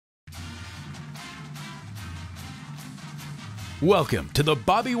Welcome to the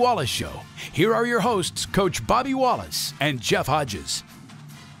Bobby Wallace Show. Here are your hosts, Coach Bobby Wallace and Jeff Hodges.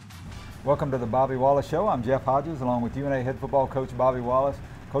 Welcome to the Bobby Wallace Show. I'm Jeff Hodges, along with UNA head football coach Bobby Wallace.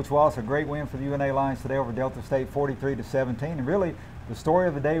 Coach Wallace, a great win for the UNA Lions today over Delta State, 43-17. And really, the story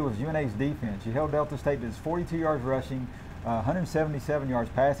of the day was UNA's defense. You held Delta State to just 42 yards rushing, 177 yards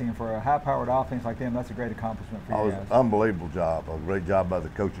passing, and for a high-powered offense like them, that's a great accomplishment for you guys. Unbelievable job. A great job by the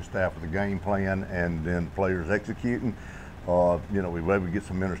coaching staff with the game plan and then players executing. We were able to get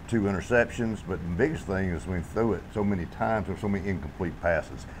two interceptions, but the biggest thing is we threw it so many times with so many incomplete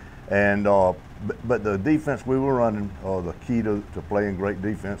passes. And but the defense we were running, the key to playing great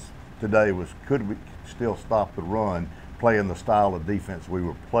defense today was could we still stop the run, playing the style of defense we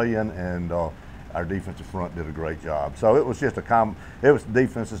were playing, and our defensive front did a great job. So it was just it was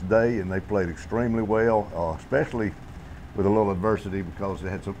defense's day, and they played extremely well, especially with a little adversity because they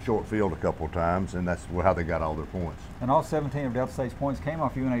had some short field a couple of times, and that's how they got all their points. And all 17 of Delta State's points came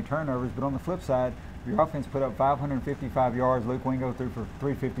off UNA turnovers, but on the flip side, your offense put up 555 yards. Luke Wingo threw for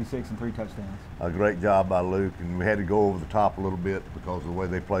 356 and 3 touchdowns. A great job by Luke, and we had to go over the top a little bit because of the way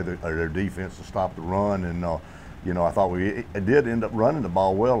they play their defense to stop the run. And I thought we did end up running the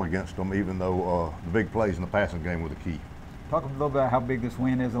ball well against them, even though the big plays in the passing game were the key. Talk a little bit about how big this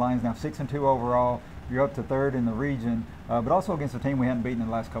win is. The Lions now 6-2 overall. You're up to third in the region, but also against a team we hadn't beaten in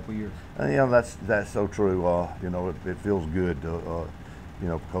the last couple of years. And, that's so true. It feels good,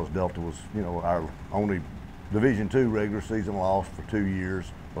 because Delta was, our only Division II regular season loss for 2 years,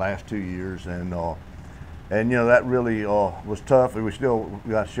 last 2 years, and that really was tough. We still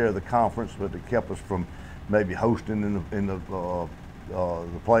got to share the conference, but it kept us from maybe hosting in the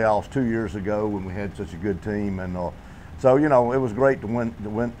playoffs 2 years ago when we had such a good team. And so, it was great to be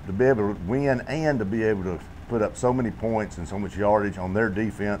able to win and to be able to put up so many points and so much yardage on their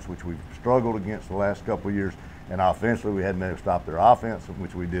defense, which we've struggled against the last couple of years. And offensively, we hadn't been able to stop their offense,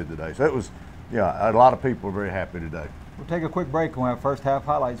 which we did today. So it was, a lot of people are very happy today. We'll take a quick break and we'll have first half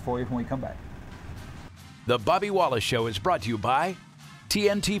highlights for you when we come back. The Bobby Wallace Show is brought to you by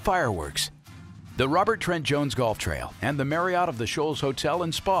TNT Fireworks, the Robert Trent Jones Golf Trail, and the Marriott of the Shoals Hotel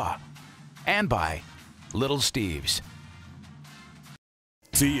and Spa, and by Little Steve's.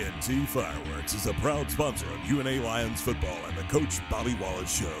 TNT Fireworks is a proud sponsor of UNA Lions football and the Coach Bobby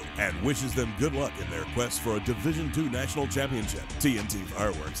Wallace Show, and wishes them good luck in their quest for a Division II national championship. TNT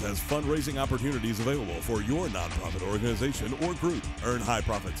Fireworks has fundraising opportunities available for your nonprofit organization or group. Earn high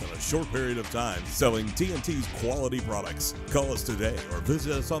profits in a short period of time selling TNT's quality products. Call us today or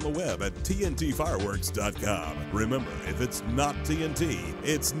visit us on the web at tntfireworks.com. Remember, if it's not TNT,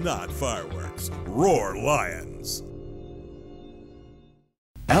 it's not fireworks. Roar Lions!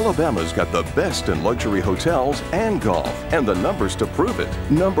 Alabama's got the best in luxury hotels and golf, and the numbers to prove it.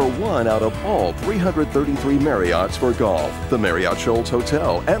 #1 out of all 333 Marriotts for golf, the Marriott Shoals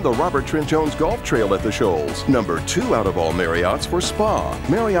Hotel and the Robert Trent Jones Golf Trail at the Shoals. #2 out of all Marriotts for spa,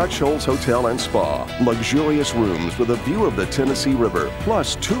 Marriott Shoals Hotel and Spa. Luxurious rooms with a view of the Tennessee River,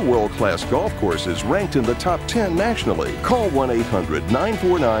 plus 2 world-class golf courses ranked in the top 10 nationally. Call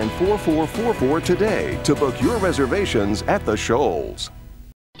 1-800-949-4444 today to book your reservations at the Shoals.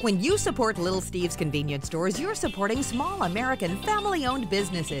 When you support Little Steve's convenience stores, you're supporting small American family-owned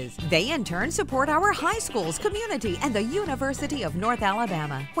businesses. They in turn support our high schools, community, and the University of North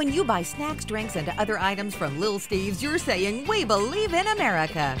Alabama. When you buy snacks, drinks, and other items from Little Steve's, you're saying, we believe in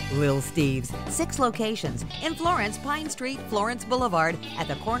America. Little Steve's, 6 locations in Florence, Pine Street, Florence Boulevard, at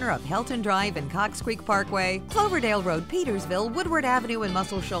the corner of Helton Drive and Cox Creek Parkway, Cloverdale Road, Petersville, Woodward Avenue in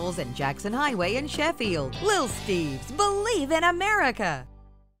Muscle Shoals, and Jackson Highway in Sheffield. Little Steve's, believe in America.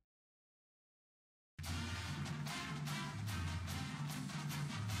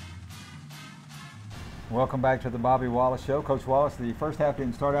 Welcome back to the Bobby Wallace Show. Coach Wallace, the first half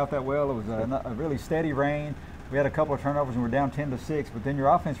didn't start out that well. It was a really steady rain. We had a couple of turnovers and we're down 10-6, but then your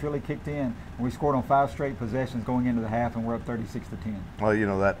offense really kicked in and we scored on 5 straight possessions going into the half, and we're up 36-10.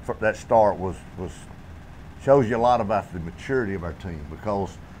 Well, that start shows you a lot about the maturity of our team,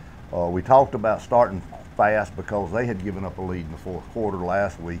 because we talked about starting fast because they had given up a lead in the fourth quarter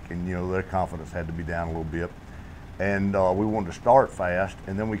last week, and their confidence had to be down a little bit. And we wanted to start fast,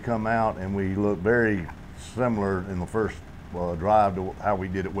 and then we come out and we look very similar in the first drive to how we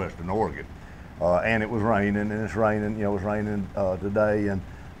did at Western Oregon. And it was raining, and it's raining, it was raining today. And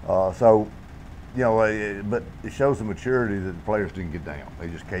but it shows the maturity that the players didn't get down. They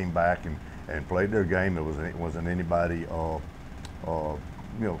just came back and played their game. It wasn't anybody,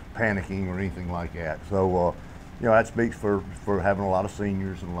 panicking or anything like that. So, that speaks for having a lot of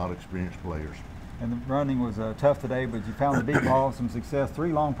seniors and a lot of experienced players. And the running was tough today, but you found the deep ball, some success,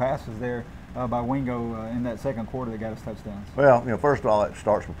 3 long passes there by Wingo in that second quarter that got us touchdowns? Well, first of all, it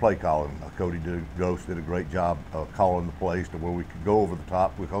starts with play calling. Cody Ghost did a great job calling the plays to where we could go over the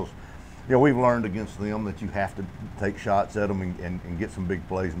top, because we've learned against them that you have to take shots at them and get some big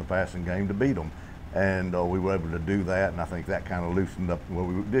plays in the passing game to beat them. And we were able to do that, and I think that kind of loosened up. Well,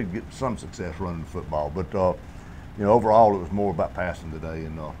 we did get some success running the football, but overall it was more about passing today.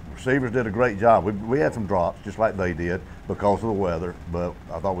 And receivers did a great job. We had some drops, just like they did, because of the weather. But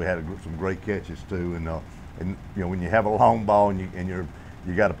I thought we had some great catches too. And when you have a long ball and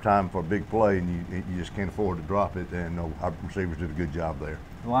you got a time for a big play, and you just can't afford to drop it, and our receivers did a good job there.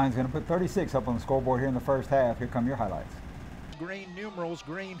 The Lions going to put 36 up on the scoreboard here in the first half. Here come your highlights. Green numerals,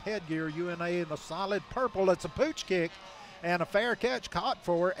 green headgear, UNA in the solid purple. It's a pooch kick and a fair catch caught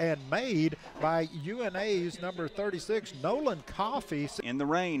for and made by UNA's number 36, Nolan Coffey. In the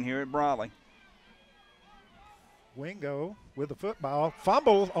rain here at Brawley. Wingo with the football,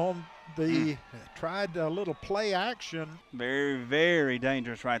 fumble on the, tried a little play action. Very, very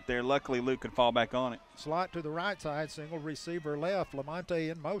dangerous right there. Luckily, Luke could fall back on it. Slot to the right side, single receiver left.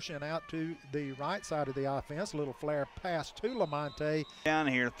 Lamonte in motion out to the right side of the offense. Little flare pass to Lamonte. Down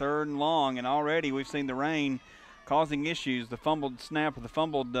here, 3rd and long, and already we've seen the rain causing issues. The fumbled snap or the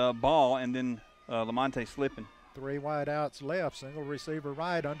fumbled ball, and then Lamonte slipping. 3 wide outs left, single receiver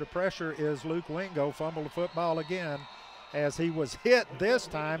right. Under pressure is Luke Wingo. Fumbled the football again as he was hit this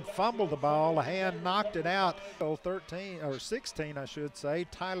time. Fumbled the ball, a hand knocked it out. 16, I should say.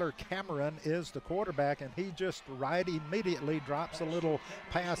 Tyler Cameron is the quarterback, and he just immediately drops a little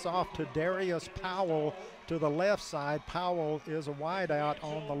pass off to Darius Powell to the left side. Powell is a wide out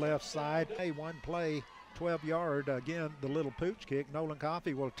on the left side. One play, 12-yard, again, the little pooch kick. Nolan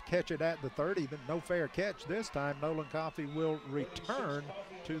Coffey will catch it at the 30. No fair catch this time. Nolan Coffey will return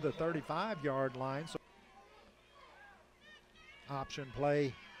to the 35-yard line. So option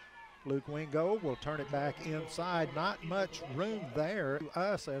play, Luke Wingo will turn it back inside. Not much room there to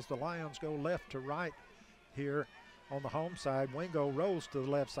us as the Lions go left to right here on the home side. Wingo rolls to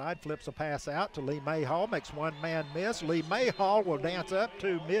the left side, flips a pass out to Lee Mayhall, makes one man miss. Lee Mayhall will dance up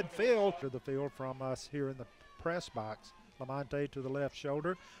to midfield to the field from us here in the press box. Lamonte to the left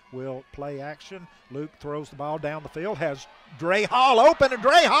shoulder will play action. Luke throws the ball down the field, has Dre Hall open, and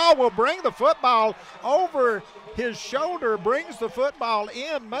Dre Hall will bring the football over his shoulder, brings the football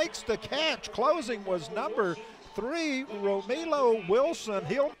in, makes the catch. Closing was number 3, Romelo Wilson.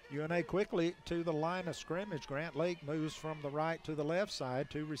 UNA quickly to the line of scrimmage. Grant Lake moves from the right to the left side.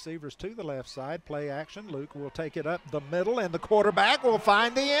 2 receivers to the left side. Play action. Luke will take it up the middle, and the quarterback will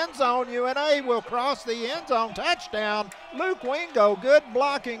find the end zone. UNA will cross the end zone. Touchdown, Luke Wingo. Good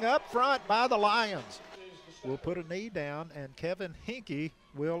blocking up front by the Lions. Will put a knee down, and Kevin Hinkey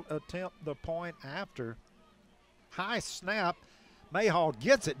will attempt the point after. High snap. Mayhall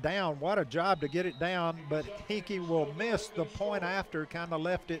gets it down. What a job to get it down, but Hinkey will miss the point after, kind of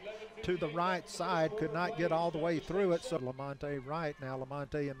left it to the right side, could not get all the way through it. So Lamonte right, now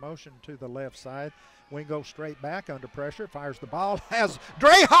Lamonte in motion to the left side. Wingo straight back under pressure, fires the ball, has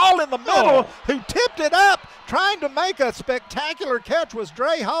Dre Hall in the middle who tipped it up. Trying to make a spectacular catch was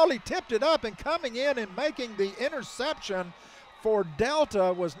Dre Hall. He tipped it up, and coming in and making the interception for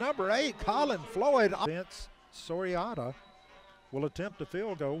Delta was number 8, Colin Floyd. Vince Soriata will attempt a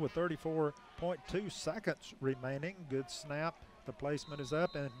field goal with 34.2 seconds remaining. Good snap. The placement is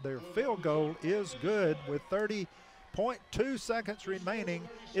up, and their field goal is good with 30.2 seconds remaining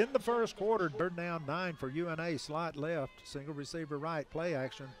in the first quarter. 3rd down 9 for UNA. Slot left, single receiver right, play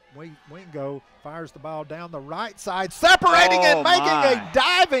action. Wingo fires the ball down the right side, separating and making a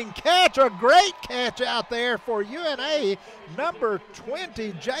diving catch. A great catch out there for UNA. Number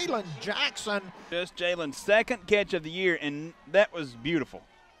 20, Jalen Jackson. Just Jalen's 2nd catch of the year, and that was beautiful.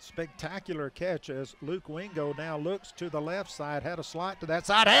 Spectacular catch as Luke Wingo now looks to the left side, had a slot to that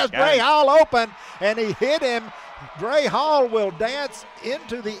side, has Dre Hall open, and he hit him. Dre Hall will dance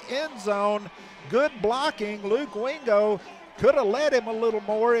into the end zone. Good blocking. Luke Wingo could have led him a little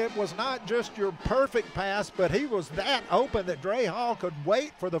more. It was not just your perfect pass, but he was that open that Dre Hall could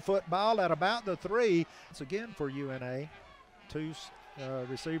wait for the football at about the 3. It's again for UNA. 2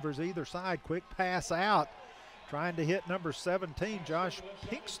 receivers either side. Quick pass out. Trying to hit number 17, Josh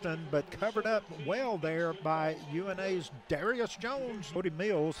Pinkston, but covered up well there by UNA's Darius Jones. Cody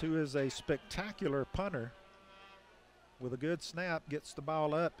Mills, who is a spectacular punter, with a good snap, gets the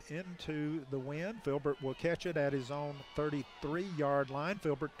ball up into the wind. Filbert will catch it at his own 33-yard line.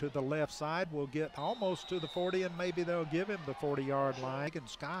 Filbert to the left side will get almost to the 40, and maybe they'll give him the 40-yard line. And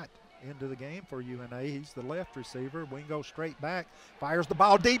Scott into the game for UNA. He's the left receiver. Wingo straight back, fires the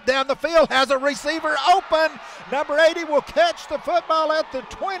ball deep down the field, has a receiver open. Number 80 will catch the football at the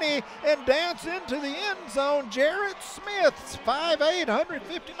 20 and dance into the end zone. Jarrett Smith, 5'8",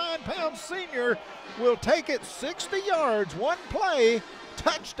 159-pound senior, will take it 60 yards, one play,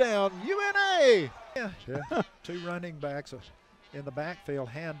 touchdown, UNA. Yeah. Two running backs in the backfield,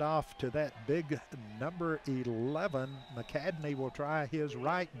 hand off to that big number 11. McCadney will try his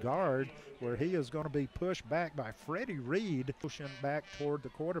right guard, where he is going to be pushed back by Freddie Reed. Pushing back toward the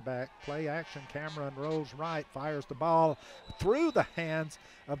quarterback. Play action, Cameron rolls right, fires the ball through the hands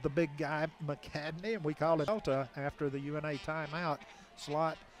of the big guy, McCadney, and we call it Delta after the UNA timeout.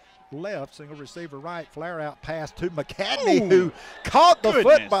 Slot left, single receiver right, flare out pass to McCadney, who caught the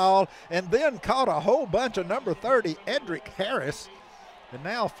football and then caught a whole bunch of number 30, Edric Harris. And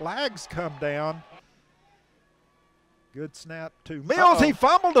now flags come down. Good snap to Mills. He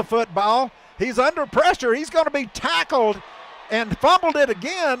fumbled the football. He's under pressure. He's going to be tackled and fumbled it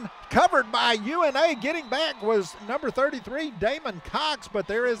again. Covered by UNA. Getting back was number 33, Damon Cox, but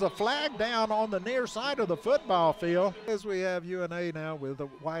there is a flag down on the near side of the football field. As we have UNA now with a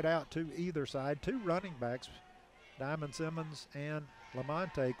white out to either side. Two running backs, Diamond Simmons and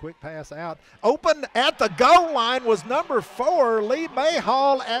Lamonte. Quick pass out. Open at the goal line was number 4, Lee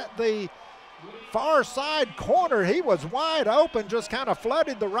Mayhall at the far side corner. He was wide open, just kind of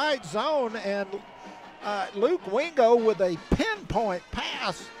flooded the right zone, and Luke Wingo with a pinpoint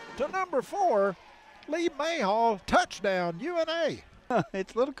pass to number 4, Lee Mayhall, touchdown, UNA.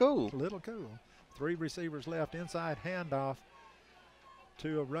 It's a little cool. A little cool. 3 receivers left, inside handoff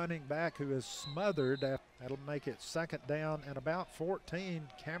to a running back who is smothered. That'll make it second down and about 14.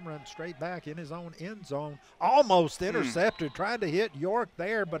 Cameron straight back in his own end zone. Almost intercepted, trying to hit York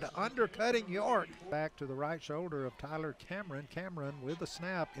there, but undercutting York. Back to the right shoulder of Tyler Cameron. Cameron with the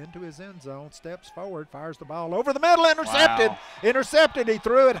snap into his end zone, steps forward, fires the ball over the middle, intercepted. Wow. Intercepted, he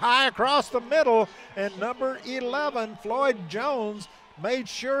threw it high across the middle, and number 11, Floyd Jones, made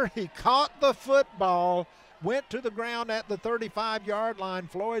sure he caught the football. Went to the ground at the 35-yard line.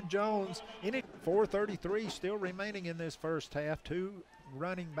 Floyd Jones, 4:33 still remaining in this first half. 2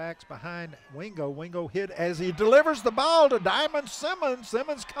 running backs behind Wingo. Wingo hit as he delivers the ball to Diamond Simmons.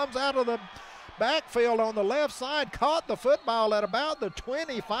 Simmons comes out of the backfield on the left side, caught the football at about the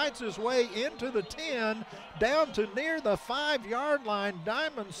 20, fights his way into the 10, down to near the 5-yard line.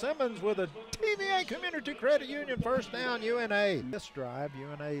 Diamond Simmons with a TVA Community Credit Union first down, UNA. This drive,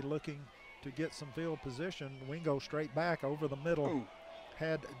 UNA looking to get some field position. Wingo straight back over the middle.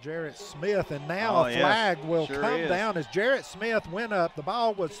 Had Jarrett Smith, and now a flag will come down as Jarrett Smith went up. The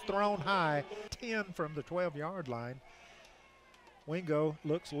ball was thrown high, 10 from the 12-yard line. Wingo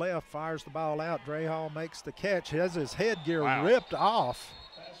looks left, fires the ball out. Drehall makes the catch, has his headgear ripped off.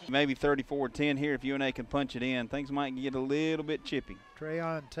 Maybe 34-10 here if UNA can punch it in. Things might get a little bit chippy.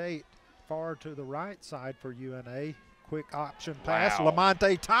 Treyon Tate far to the right side for UNA. Quick option pass.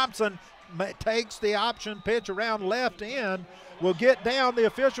 Lamonte Thompson takes the option pitch around left end. Will get down. The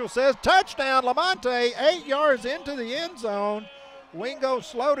official says touchdown. Lamonte 8 yards into the end zone. Wingo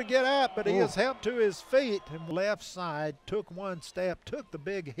slow to get up, but he is helped to his feet. And left side, took one step, took the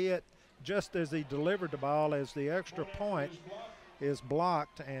big hit just as he delivered the ball, as the extra point is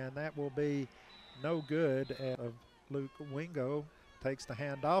blocked, and that will be no good. Of Luke Wingo takes the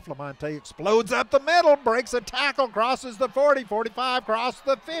handoff. Lamonte explodes up the middle, breaks a tackle, crosses the 40, 45, crosses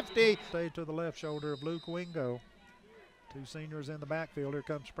the 50. Stay to the left shoulder of Luke Wingo. 2 seniors in the backfield. Here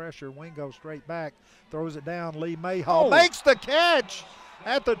comes pressure. Wingo straight back, throws it down. Lee Mayhall makes the catch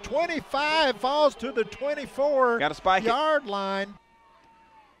at the 25, falls to the 24-yard line.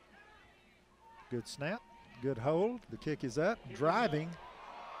 Good snap, good hold. The kick is up, driving.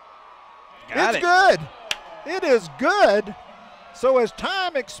 It's good. It is good. So as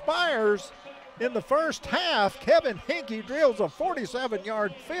time expires in the first half, Kevin Hinkie drills a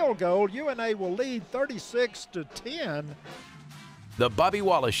 47-yard field goal. UNA will lead 36-10. The Bobby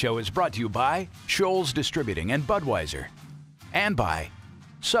Wallace Show is brought to you by Scholl's Distributing and Budweiser, and by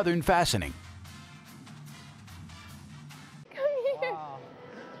Southern Fastening. Come here. Wow.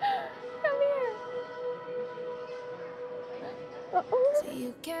 Come here. So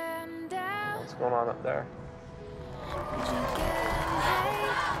you can down. What's going on up there?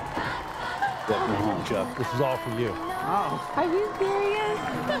 Welcome home, Chuck. This is all for you. Oh. Are you serious?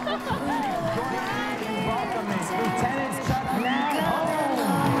 Lieutenant Chuck Nag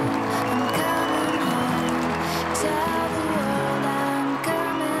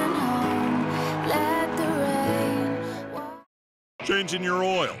Changing your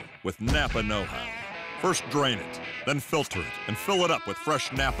oil with Napa Know-How. First drain it, then filter it, and fill it up with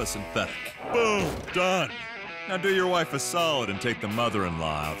fresh Napa Synthetic. Boom, done. Now do your wife a solid and take the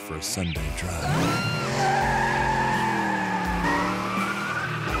mother-in-law out for a Sunday drive.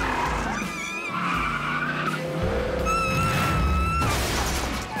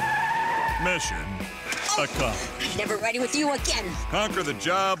 Mission accomplished. Never riding with you again. Conquer the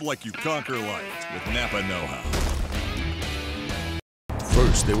job like you conquer life with Napa Know-How.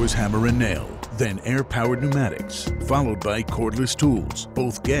 First there was hammer and nail, then air-powered pneumatics, followed by cordless tools,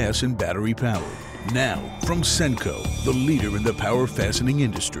 both gas and battery powered. Now, from Senco, the leader in the power fastening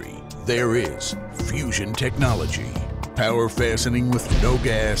industry, there is Fusion Technology. Power fastening with no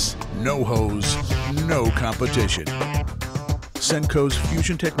gas, no hose, no competition. Senco's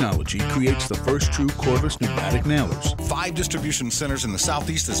Fusion Technology creates the first true cordless pneumatic nailers. 5 distribution centers in the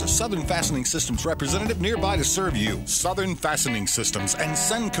Southeast as a Southern Fastening Systems representative nearby to serve you. Southern Fastening Systems and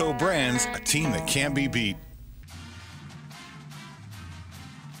Senco brands, a team that can't be beat.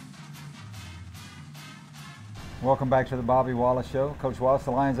 Welcome back to the Bobby Wallace Show. Coach Wallace, the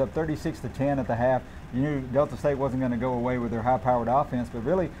Lions up 36-10 at the half. You knew Delta State wasn't going to go away with their high-powered offense, but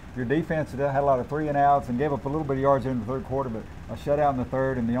really your defense had a lot of 3-and-outs and gave up a little bit of yards in the third quarter, but a shutout in the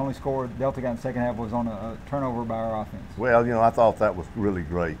third, and the only score Delta got in the second half was on a turnover by our offense. Well, I thought that was really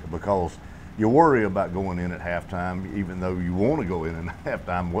great because you worry about going in at halftime, even though you want to go in at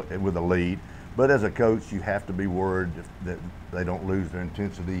halftime with a lead. But as a coach, you have to be worried that they don't lose their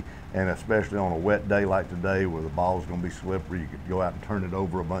intensity, and especially on a wet day like today where the ball's going to be slippery, you could go out and turn it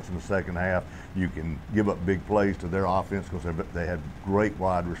over a bunch in the second half. You can give up big plays to their offense because they had great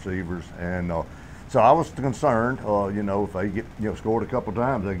wide receivers. And so I was concerned, if they get scored a couple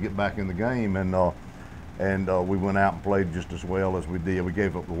times, they get back in the game. And we went out and played just as well as we did. We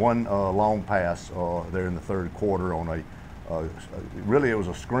gave up one long pass there in the third quarter on really it was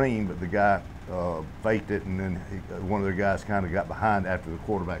a screen, but the guy faked it, and then one of the guys kind of got behind after the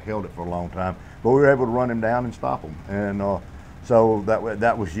quarterback held it for a long time. But we were able to run him down and stop him, and so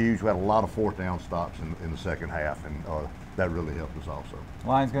that was huge. We had a lot of fourth down stops in the second half, and that really helped us also.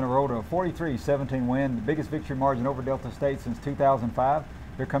 Lions going to roll to a 43-17 win, the biggest victory margin over Delta State since 2005.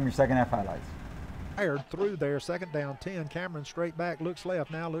 Here come your second half highlights. Fired through there, second down 10. Cameron straight back, looks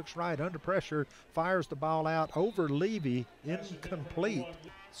left, now looks right, under pressure, fires the ball out over Levy, incomplete.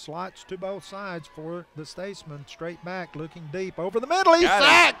 Slots to both sides for the Statesman, straight back, looking deep, over the middle, he's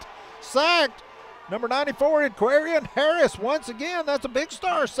sacked! Number 94, Aquarian Harris, once again, that's a big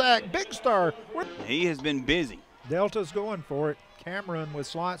star sack, big star. He has been busy. Delta's going for it. Cameron with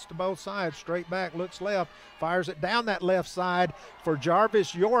slots to both sides, straight back, looks left, fires it down that left side for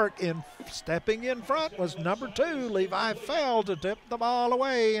Jarvis York. Stepping in front was number 2, Levi Fell, to tip the ball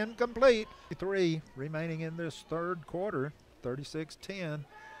away, incomplete. 3 remaining in this third quarter, 36-10,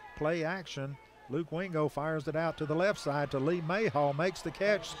 play action. Luke Wingo fires it out to the left side to Lee Mayhall, makes the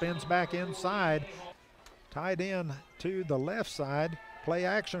catch, spins back inside, tied in to the left side. Play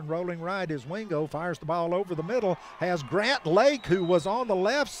action, rolling right is Wingo, fires the ball over the middle, has Grant Lake, who was on the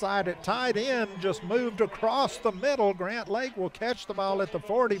left side at tight end, just moved across the middle. Grant Lake will catch the ball at the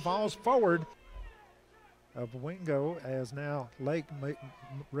 40, falls forward of Wingo as now Lake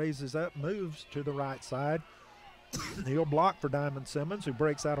raises up, moves to the right side. He'll block for Diamond Simmons, who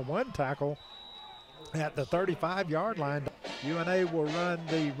breaks out of one tackle at the 35-yard line. UNA will run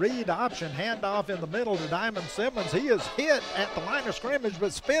the read option, handoff in the middle to Diamond Simmons. He is hit at the line of scrimmage,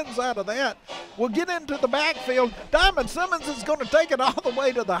 but spins out of that. Will get into the backfield. Diamond Simmons is going to take it all the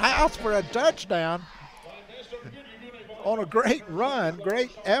way to the house for a touchdown. On a great run,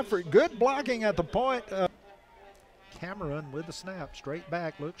 great effort, good blocking at the point. Cameron with the snap, straight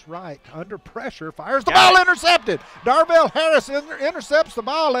back, looks right, under pressure, fires the ball, intercepted. Darvell Harris intercepts the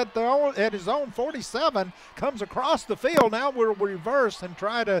ball at his own 47, comes across the field. Now we'll reverse and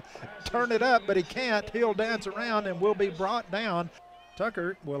try to turn it up, but he can't. He'll dance around and will be brought down.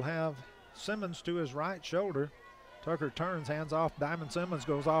 Tucker will have Simmons to his right shoulder. Tucker turns, hands off. Diamond Simmons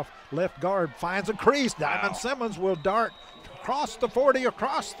goes off left guard, finds a crease. Diamond Simmons will dart across the 40,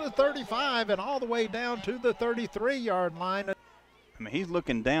 across the 35, and all the way down to the 33-yard line. I mean, he's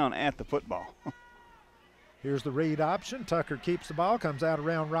looking down at the football. Here's the read option. Tucker keeps the ball, comes out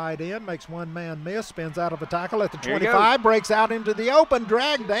around right end, makes one man miss, spins out of a tackle at the 25, breaks out into the open,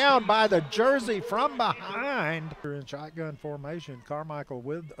 dragged down by the jersey from behind. In shotgun formation, Carmichael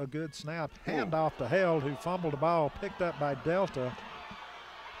with a good snap. Handoff to Held, who fumbled the ball, picked up by Delta.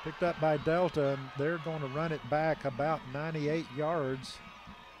 And they're going to run it back about 98 yards.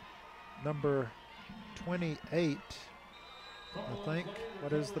 Number 28, I think.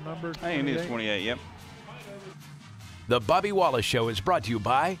 What is the number? I think it is 28, yep. The Bobby Wallace Show is brought to you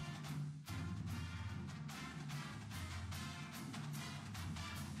by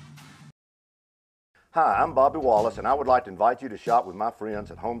Hi, I'm Bobby Wallace, and I would like to invite you to shop with my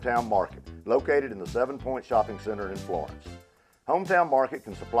friends at Hometown Market, located in the 7 Point Shopping Center in Florence. Hometown Market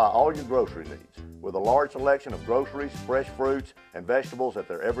can supply all your grocery needs with a large selection of groceries, fresh fruits, and vegetables at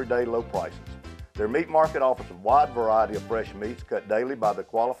their everyday low prices. Their meat market offers a wide variety of fresh meats cut daily by the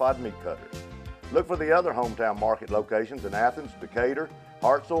qualified meat cutters. Look for the other Hometown Market locations in Athens, Decatur,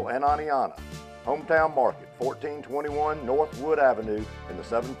 Hartselle, and Aniana. Hometown Market, 1421 North Wood Avenue in the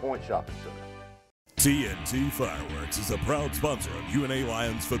 7 Point Shopping Center. TNT Fireworks is a proud sponsor of UNA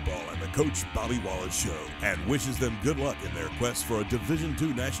Lions football and the Coach Bobby Wallace Show, and wishes them good luck in their quest for a Division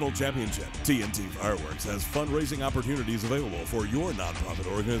II national championship. TNT Fireworks has fundraising opportunities available for your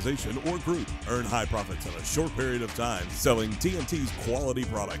nonprofit organization or group. Earn high profits in a short period of time selling TNT's quality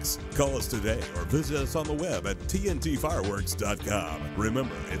products. Call us today or visit us on the web at tntfireworks.com.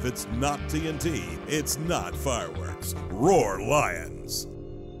 Remember, if it's not TNT, it's not fireworks. Roar Lions!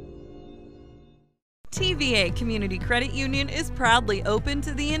 TVA Community Credit Union is proudly open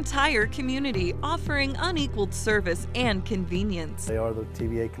to the entire community, offering unequaled service and convenience. They are the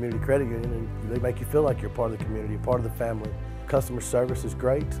TVA Community Credit Union, and they make you feel like you're part of the community, part of the family. Customer service is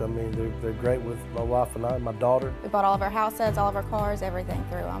great. I mean, they're great with my wife and I and my daughter. We bought all of our houses, all of our cars, everything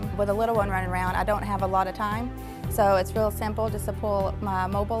through them. With a little one running around, I don't have a lot of time, so it's real simple just to pull my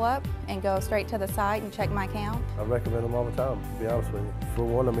mobile up and go straight to the site and check my account. I recommend them all the time, to be honest with you. For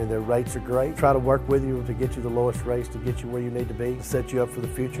one, I mean, their rates are great. Try to work with you to get you the lowest rates, to get you where you need to be, set you up for the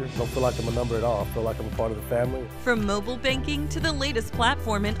future. I don't feel like I'm a number at all. I feel like I'm a part of the family. From mobile banking to the latest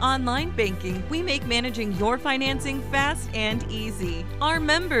platform in online banking, we make managing your financing fast and easy. Our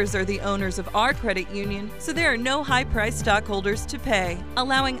members are the owners of our credit union, so there are no high-priced stockholders to pay,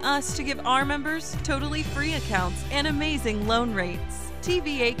 allowing us to give our members totally free accounts and amazing loan rates.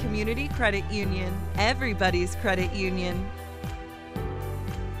 TVA Community Credit Union, everybody's credit union.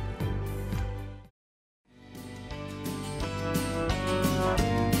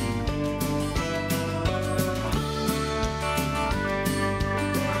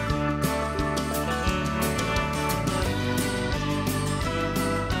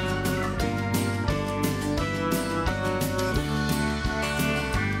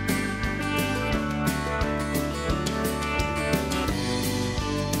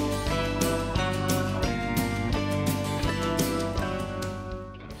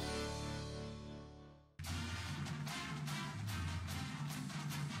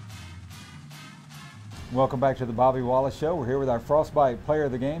 Welcome back to the Bobby Wallace Show. We're here with our Frostbite Player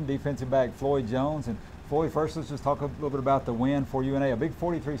of the Game, defensive back Floyd Jones. And Floyd, first let's just talk a little bit about the win for UNA. A big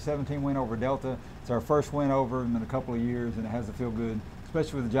 43-17 win over Delta. It's our first win over them in a couple of years, and it has to feel good,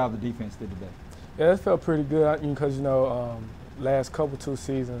 especially with the job the defense did today. Yeah, it felt pretty good because, you know, last two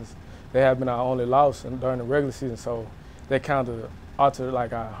seasons, they have been our only loss during the regular season, so they kind of altered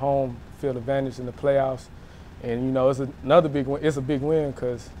like our home field advantage in the playoffs. And, you know, it's another big win. It's a big win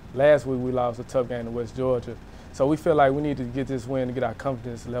because last week we lost a tough game to West Georgia. So we feel like we need to get this win to get our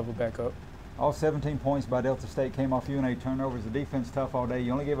confidence level back up. All 17 points by Delta State came off UNA turnovers. The defense tough all day.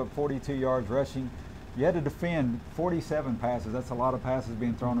 You only gave up 42 yards rushing. You had to defend 47 passes. That's a lot of passes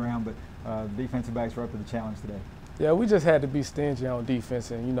being thrown around, but defensive backs were up to the challenge today. Yeah, we just had to be stingy on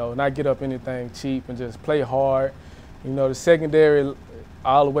defense and, you know, not get up anything cheap and just play hard. You know, the secondary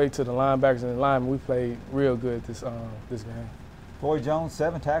all the way to the linebackers and the linemen, we played real good this game. Floyd Jones,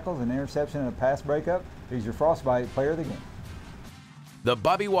 7 tackles, an interception, and a pass breakup. He's your Frostbite Player of the Game. The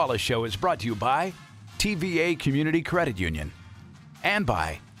Bobby Wallace Show is brought to you by TVA Community Credit Union and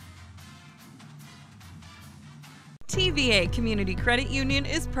by TVA Community Credit Union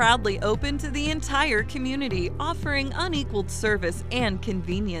is proudly open to the entire community, offering unequaled service and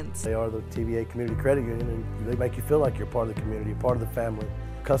convenience. They are the TVA Community Credit Union, and they make you feel like you're part of the community, part of the family.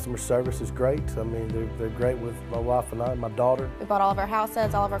 Customer service is great. I mean, they're great with my wife and I and my daughter. We bought all of our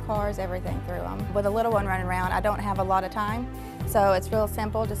houses, all of our cars, everything through them. With a little one running around, I don't have a lot of time, so it's real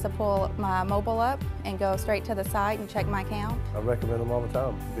simple just to pull my mobile up and go straight to the site and check my account. I recommend them all the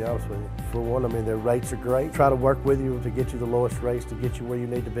time, to be honest with you. For one, I mean, their rates are great. Try to work with you to get you the lowest rates, to get you where you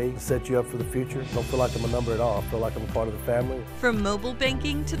need to be, set you up for the future. I don't feel like I'm a number at all. I feel like I'm a part of the family. From mobile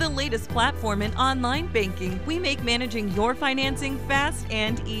banking to the latest platform in online banking, we make managing your financing fast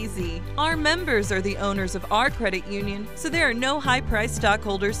and easy. Our members are the owners of our credit union, so there are no high-priced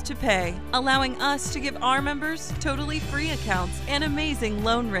stockholders to pay, allowing us to give our members totally free accounts and amazing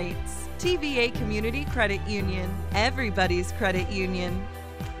loan rates. TVA Community Credit Union, everybody's credit union.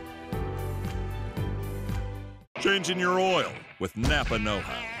 Changing your oil with Napa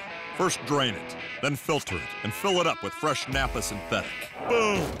Know-How. First drain it, then filter it, and fill it up with fresh Napa Synthetic.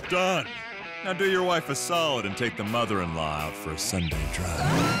 Boom, done. Now do your wife a solid and take the mother-in-law out for a Sunday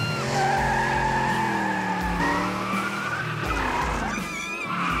drive.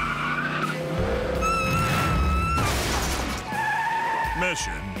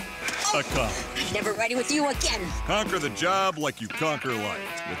 mission accomplished. Never riding with you again. Conquer the job like you conquer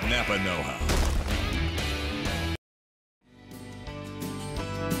life with Napa Know-How.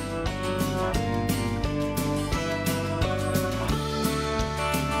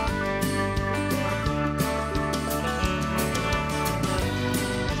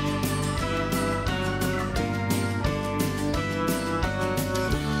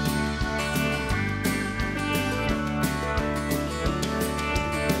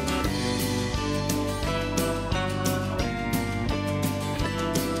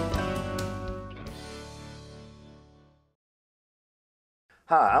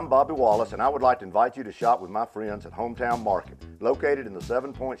 Hi, I'm Bobby Wallace, and I would like to invite you to shop with my friends at Hometown Market, located in the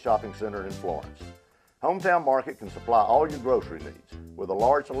 7 Point Shopping Center in Florence. Hometown Market can supply all your grocery needs, with a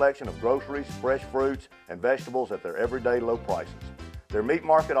large selection of groceries, fresh fruits, and vegetables at their everyday low prices. Their meat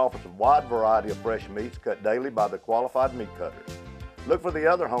market offers a wide variety of fresh meats cut daily by their qualified meat cutters. Look for the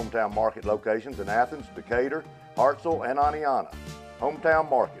other Hometown Market locations in Athens, Decatur, Hartselle, and Aniana. Hometown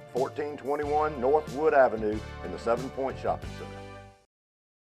Market, 1421 North Wood Avenue in the 7 Point Shopping Center.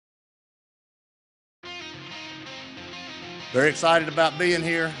 Very excited about being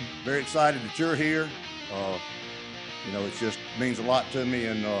here. Very excited that you're here. You know, it just means a lot to me,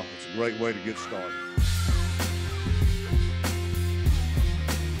 and it's a great way to get started.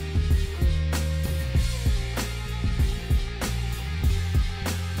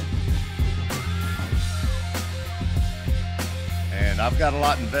 And I've got a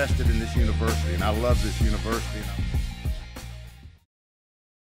lot invested in this university, and I love this university.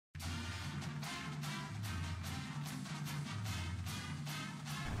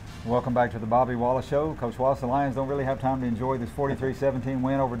 Welcome back to the Bobby Wallace Show. Coach Wallace, the Lions don't really have time to enjoy this 43-17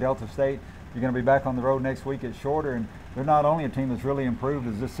 win over Delta State. You're going to be back on the road next week at Shorter, and they're not only a team that's really improved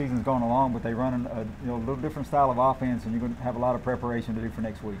as this season's gone along, but they run a little different style of offense, and you're going to have a lot of preparation to do for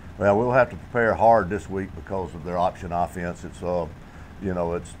next week. Well, we'll have to prepare hard this week because of their option offense. It's you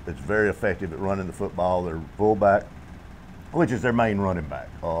know, it's very effective at running the football. Their fullback, which is their main running back,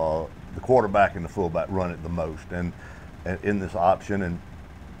 the quarterback and the fullback run it the most, and in this option, and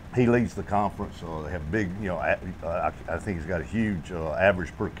he leads the conference. They have big, you know, I think he's got a huge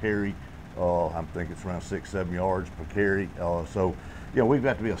average per carry. I think it's around 6-7 yards per carry. So, you know, we've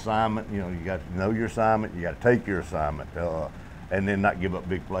got to be assignment. You know, you got to know your assignment. You got to take your assignment, and then not give up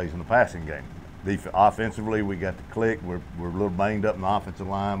big plays in the passing game. Offensively, we got to click. We're a little banged up in the offensive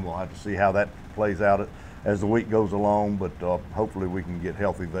line. We'll have to see how that plays out as the week goes along. But hopefully, we can get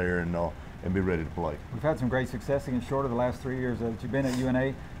healthy there and be ready to play. We've had some great success against Shorter the last 3 years that you've been at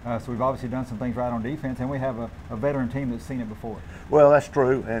UNA, so we've obviously done some things right on defense, and we have a veteran team that's seen it before. Well, that's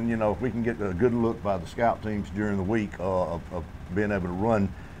true, and you know, if we can get a good look by the scout teams during the week of being able to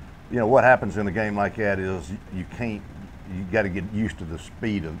run, you know, what happens in a game like that is you got to get used to the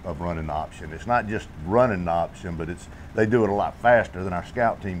speed of running the option. It's not just running the option, but they do it a lot faster than our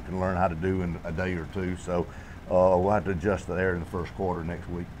scout team can learn how to do in a day or two, so we'll have to adjust there in the first quarter next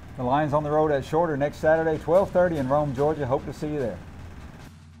week. The Lions on the road at Shorter next Saturday, 12:30 in Rome, Georgia. Hope to see you there.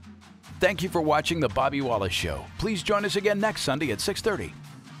 Thank you for watching the Bobby Wallace Show. Please join us again next Sunday at 6:30.